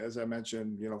appreciate, like, as I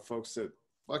mentioned, folks that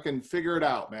fucking figure it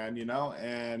out, man,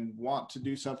 and want to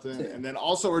do something, and then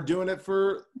also are doing it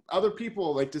for other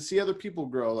people, like to see other people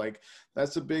grow. Like,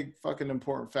 that's a big fucking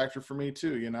important factor for me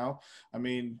too. I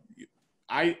mean,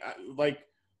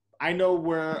 I know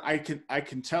where I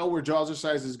can tell where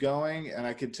Jazzercise is going, and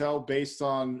I can tell based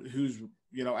on who's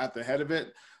at the head of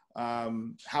it,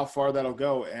 how far that'll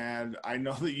go. And I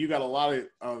know that you got a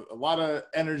lot of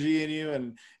energy in you,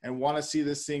 and want to see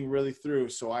this thing really through.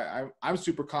 So I'm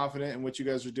super confident in what you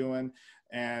guys are doing,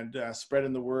 and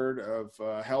spreading the word of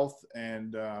health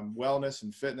and wellness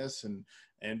and fitness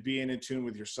and being in tune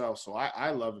with yourself. So I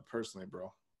love it personally,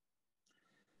 bro.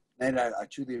 And I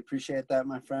truly appreciate that,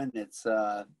 my friend. It's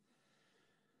a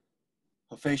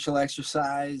facial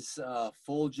exercise,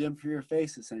 full gym for your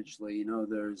face, essentially.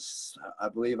 I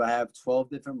believe I have 12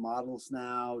 different models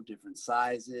now, different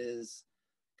sizes,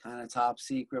 kind of top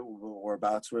secret. We're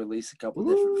about to release a couple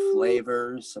different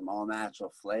flavors, some all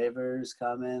natural flavors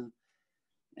coming.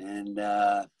 And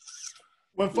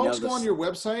when folks go on your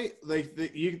website, like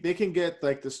they can get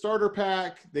like the starter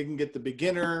pack, they can get the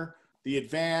beginner, the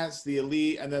advanced, the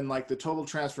elite, and then like the total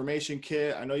transformation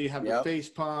kit. I know you have the face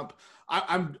pump.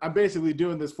 I'm basically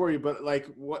doing this for you, but like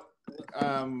what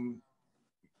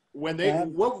when they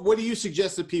what do you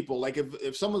suggest to people? Like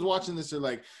if someone's watching this, they're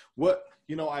like, what,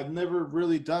 I've never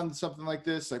really done something like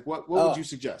this. Like what would you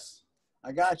suggest?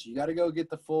 I got you. You got to go get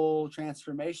the full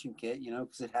transformation kit,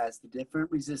 because it has the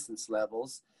different resistance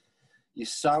levels. You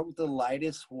start with the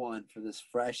lightest one for this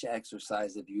fresh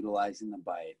exercise of utilizing the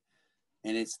bite.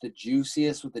 And it's the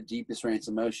juiciest with the deepest range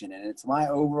of motion. And it's my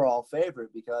overall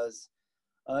favorite because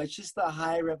it's just a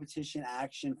high repetition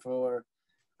action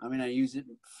I use it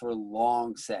for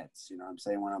long sets. I'm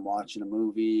saying when I'm watching a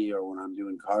movie or when I'm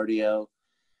doing cardio.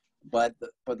 But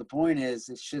the point is,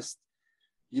 it's just,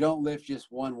 you don't lift just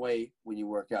one weight when you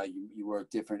work out. You work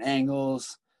different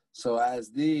angles. So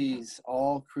as these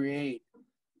all create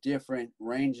different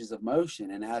ranges of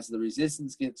motion, and as the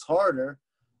resistance gets harder,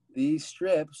 these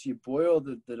strips, you boil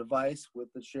the device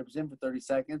with the strips in for 30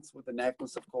 seconds with the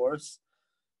necklace, of course.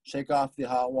 Shake off the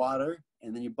hot water,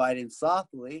 and then you bite in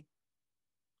softly.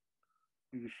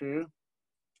 You see?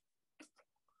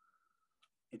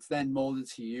 It's then molded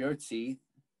to your teeth,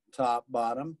 top,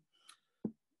 bottom.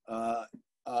 And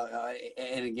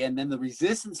again, then the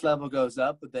resistance level goes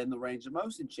up, but then the range of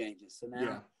motion changes. So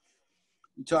now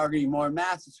you're targeting more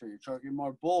masseter, you're targeting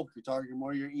more bulk, you're targeting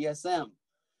more your ESM.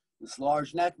 This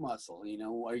large neck muscle,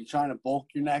 are you trying to bulk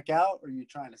your neck out, or are you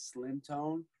trying to slim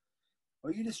tone,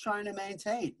 or are you just trying to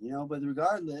maintain, but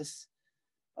regardless,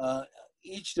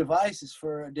 each device is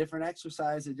for a different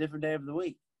exercise, a different day of the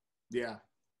week. Yeah,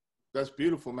 that's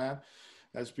beautiful, man.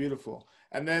 That's beautiful.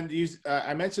 And then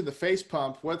I mentioned the face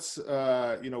pump. What's the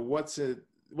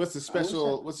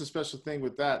special thing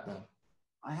with that then?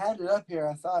 I had it up here.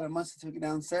 I thought I must have took it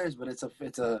downstairs, but it's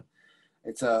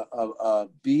a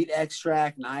beet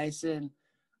extract, niacin,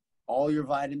 all your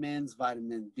vitamins,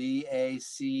 vitamin B, A,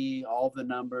 C, all the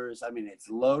numbers. It's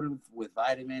loaded with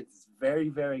vitamins. It's very,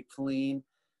 very clean.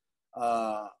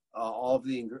 All of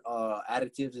the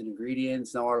additives and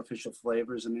ingredients, no artificial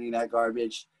flavors and any of that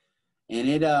garbage. And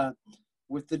it,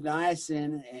 with the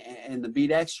niacin and the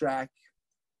beet extract,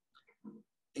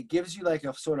 it gives you like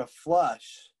a sort of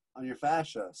flush on your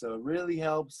fascia. So it really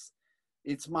helps.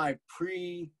 It's my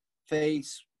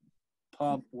face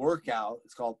pump workout.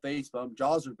 It's called Face Pump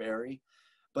Jazzerberry,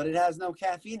 but it has no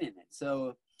caffeine in it.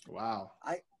 So wow,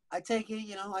 I take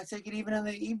it, I take it even in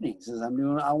the evenings as I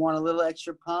want a little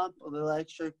extra pump, a little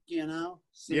extra,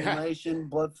 stimulation,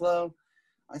 blood flow.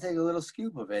 I take a little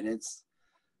scoop of it. It's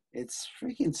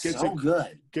freaking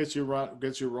good. Gets you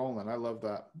rolling. I love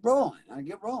that. I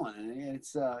get rolling, and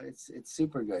it's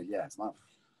super good. Yeah, it's my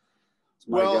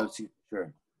go-to,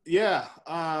 sure. Yeah,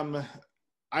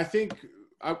 I think.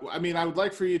 I would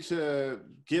like for you to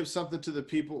give something to the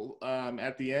people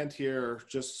at the end here,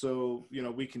 just so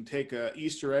we can take a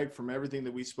Easter egg from everything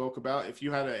that we spoke about. If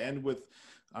you had to end with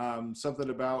something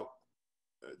about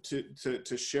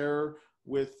to share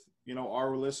with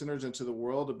our listeners and to the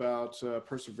world about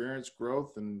perseverance,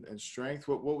 growth, and strength,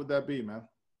 what would that be, man?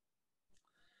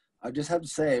 I just have to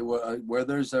say, where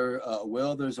there's a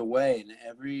will, there's a way, and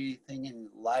everything in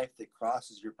life that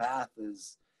crosses your path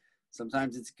is.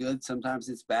 Sometimes it's good, sometimes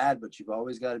it's bad, but you've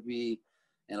always got to be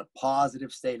in a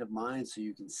positive state of mind so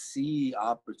you can see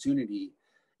opportunity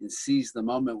and seize the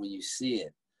moment when you see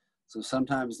it. So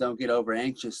sometimes don't get over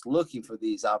anxious looking for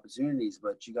these opportunities,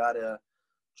 but you got to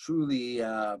truly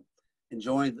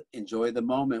enjoy the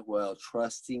moment while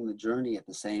trusting the journey at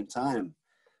the same time.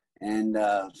 And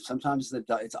sometimes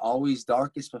it's always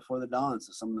darkest before the dawn.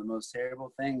 So some of the most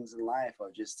terrible things in life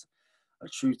are just a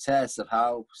true test of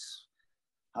how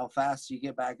fast you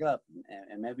get back up.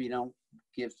 And maybe you don't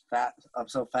get up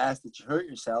so fast that you hurt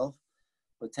yourself,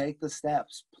 but take the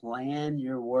steps. Plan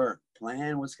your work.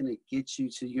 Plan what's going to get you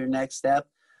to your next step,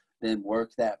 then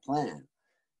work that plan.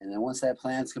 And then once that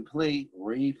plan's complete,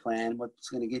 replan what's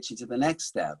going to get you to the next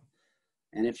step.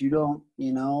 And if you don't,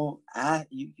 you got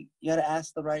to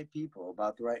ask the right people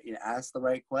about ask the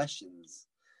right questions.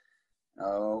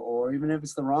 Or even if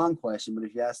it's the wrong question, but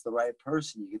if you ask the right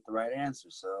person, you get the right answer.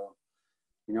 So,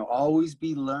 always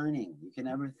be learning. You can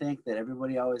never think that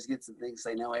everybody always gets and thinks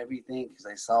they know everything because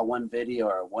they saw one video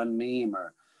or one meme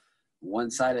or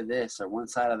one side of this or one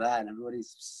side of that, and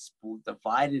everybody's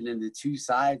divided into two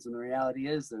sides. And the reality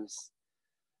is there's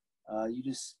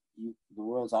the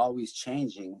world's always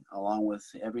changing, along with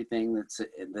everything that's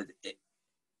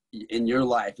in your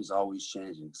life is always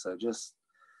changing. So just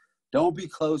don't be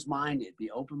closed-minded.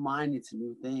 Be open-minded to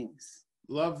new things.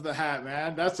 Love the hat,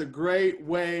 man. That's a great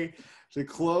way to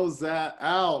close that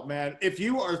out, man. If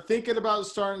you are thinking about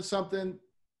starting something,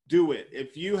 do it.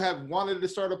 If you have wanted to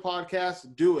start a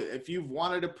podcast, do it. If you've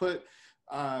wanted to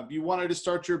you wanted to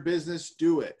start your business,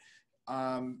 do it.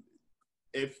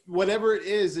 If whatever it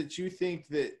is that you think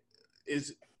that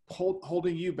is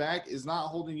holding you back is not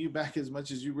holding you back as much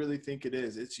as you really think it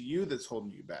is. It's you that's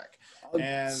holding you back.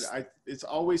 And it's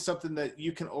always something that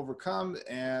you can overcome.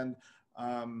 And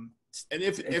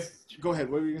if go ahead,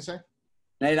 what were you gonna say?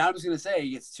 Nate, I was gonna say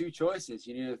it's two choices.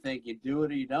 You need to think you do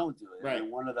it or you don't do it. Right.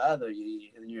 And one or the other.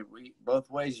 You're both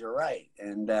ways. You're right.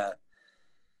 And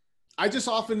I just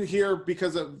often hear,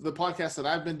 because of the podcast that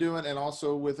I've been doing and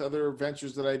also with other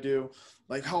ventures that I do,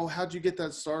 like, oh, how'd you get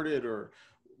that started? Or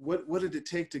what did it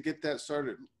take to get that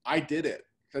started? I did it.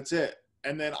 That's it.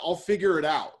 And then I'll figure it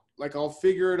out. Like, I'll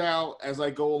figure it out as I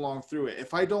go along through it.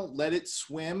 If I don't let it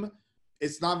swim,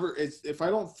 if I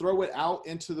don't throw it out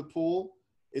into the pool,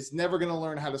 it's never going to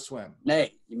learn how to swim.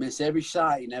 Nate, you miss every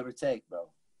shot you never take, bro.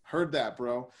 Heard that,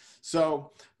 bro.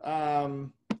 So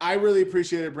I really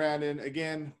appreciate it, Brandon.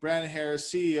 Again, Brandon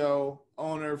Harris, CEO,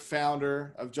 owner,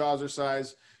 founder of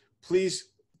Jawzrsize. Please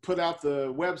put out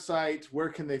the website. Where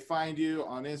can they find you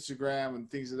on Instagram and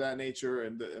things of that nature,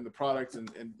 and the product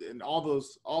and all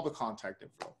the contact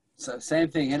info? So same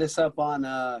thing. Hit us up on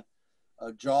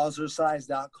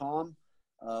jawzrsize.com.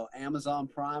 Amazon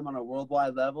Prime on a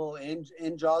worldwide level. In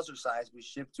Jawzrsize, we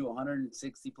ship to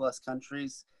 160 plus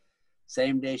countries.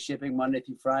 Same day shipping, Monday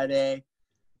through Friday.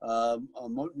 More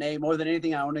than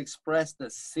anything, I want to express the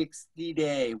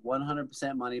 60-day,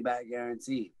 100% money back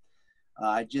guarantee.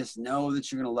 I just know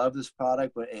that you're going to love this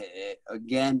product, but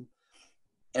again,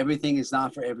 everything is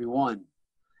not for everyone.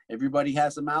 Everybody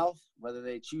has a mouth. Whether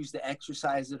they choose to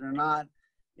exercise it or not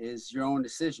is your own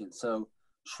decision. So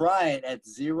try it at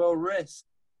zero risk.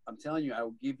 I'm telling you, I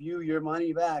will give you your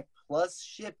money back plus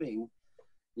shipping.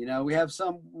 We don't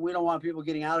want people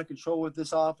getting out of control with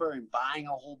this offer and buying a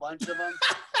whole bunch of them.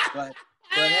 but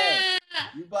hey,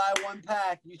 you buy one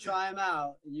pack, you try them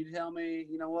out, and you tell me,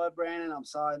 you know what, Brandon, I'm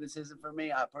sorry, this isn't for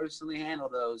me. I personally handle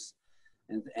those.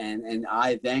 And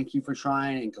I thank you for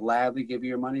trying and gladly give you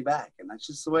your money back. And that's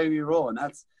just the way we roll. And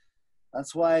that's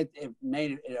why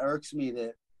it irks me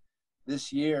that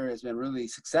this year has been really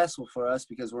successful for us,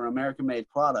 because we're an American-made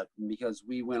product, and because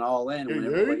we went all in when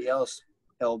everybody else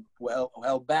held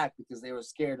back because they were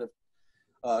scared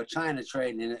of China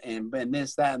trading and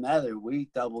this, that, and the other. We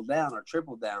doubled down or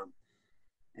tripled down.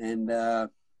 And I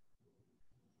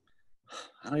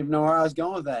don't even know where I was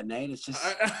going with that, Nate. It's just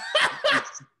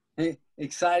it's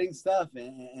exciting stuff.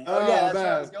 That's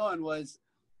where I was going was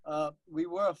we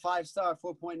were a 5-star,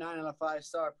 4.9 on a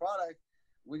 5-star product.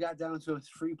 We got down to a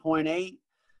 3.8,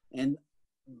 and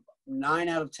 9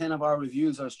 out of 10 of our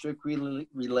reviews are strictly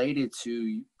related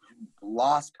to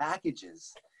lost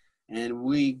packages. And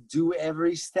we do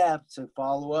every step to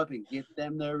follow up and get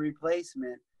them their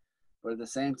replacement. But at the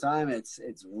same time, it's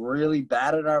really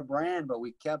battered our brand, but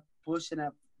we kept pushing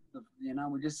it.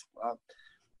 We just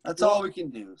that's all we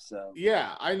can do. So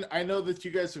yeah, I know that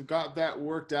you guys have got that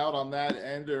worked out on that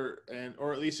end, or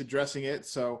at least addressing it.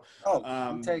 So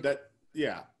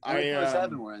yeah,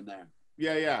 24/7 we're in there.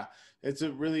 Yeah.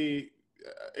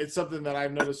 It's something that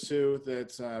I've noticed too,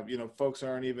 that folks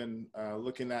aren't even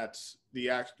looking at the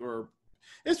act, or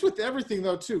it's with everything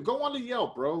though too. Go on to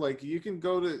Yelp, bro. Like, you can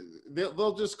go to,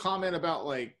 they'll just comment about,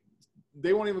 like,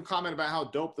 they won't even comment about how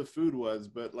dope the food was,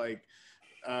 but like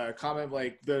comment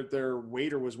like their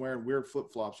waiter was wearing weird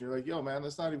flip-flops. You're like, yo man,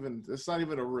 that's not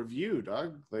even a review,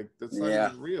 dog. Like, that's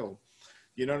not even real.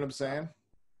 You know what I'm saying?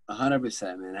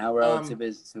 100%, man. How relative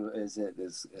is it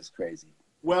is crazy.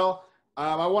 Well,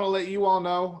 I want to let you all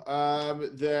know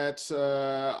that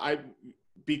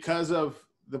because of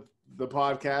the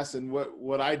podcast and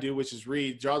what I do, which is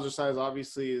read, Jazzercise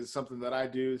obviously is something that I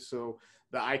do so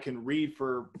that I can read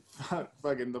for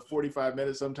fucking the 45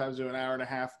 minutes, sometimes to an hour and a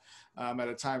half at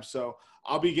a time. So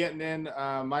I'll be getting in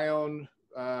my own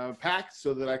pack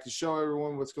so that I can show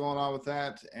everyone what's going on with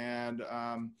that. And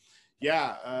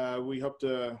we hope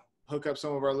to hook up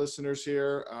some of our listeners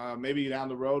here, maybe down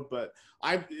the road. But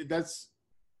that's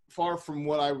far from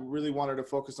what I really wanted to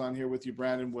focus on here with you,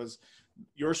 Brandon, was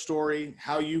your story,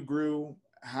 how you grew,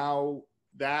 how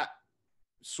that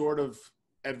sort of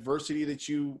adversity that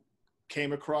you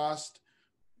came across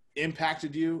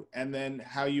impacted you, and then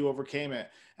how you overcame it.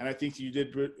 And I think you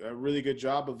did a really good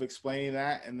job of explaining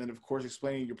that, and then of course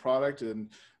explaining your product and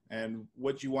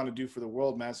what you want to do for the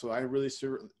world, man. So I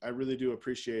really do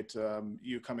appreciate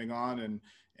you coming on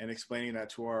and explaining that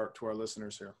to our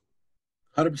listeners here.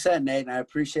 100%, Nate, and I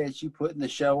appreciate you putting the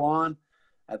show on.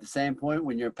 At the same point,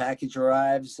 when your package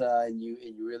arrives and you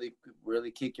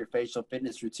really kick your facial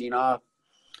fitness routine off,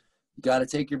 you got to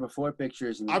take your before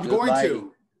pictures. And I'm going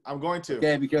to.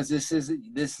 Okay, because this is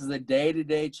a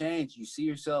day-to-day change. You see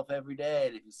yourself every day,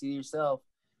 and if you see yourself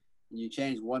and you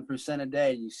change 1% a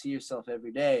day, and you see yourself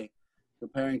every day,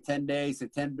 comparing 10 days to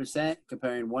 10%,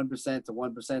 comparing 1% to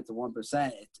 1% to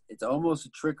 1%, it's almost a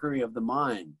trickery of the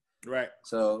mind. Right.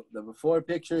 So the before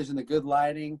pictures and the good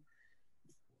lighting,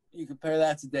 you compare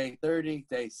that to day 30,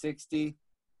 day 60,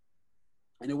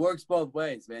 and it works both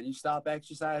ways, man. You stop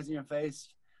exercising your face,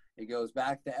 it goes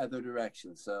back the other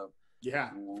direction. So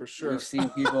yeah, for sure. We've seen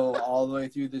people all the way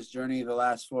through this journey the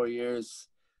last 4 years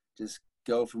just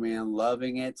go from being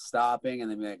loving it, stopping, and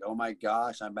then be like, oh my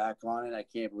gosh, I'm back on it. I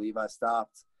can't believe I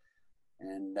stopped.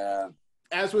 And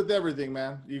as with everything,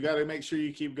 man, you got to make sure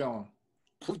you keep going.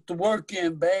 Put the work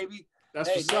in, baby. That's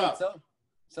what's up.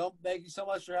 So thank you so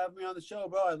much for having me on the show,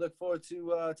 bro. I look forward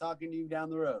to talking to you down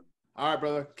the road. All right,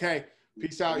 brother. Okay.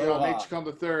 Peace out, y'all. Nate Chacon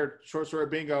III. Short Story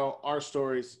Bingo. Our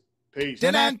stories. Peace.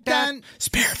 Dun dun dun.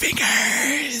 Spear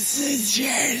fingers.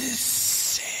 Cheers.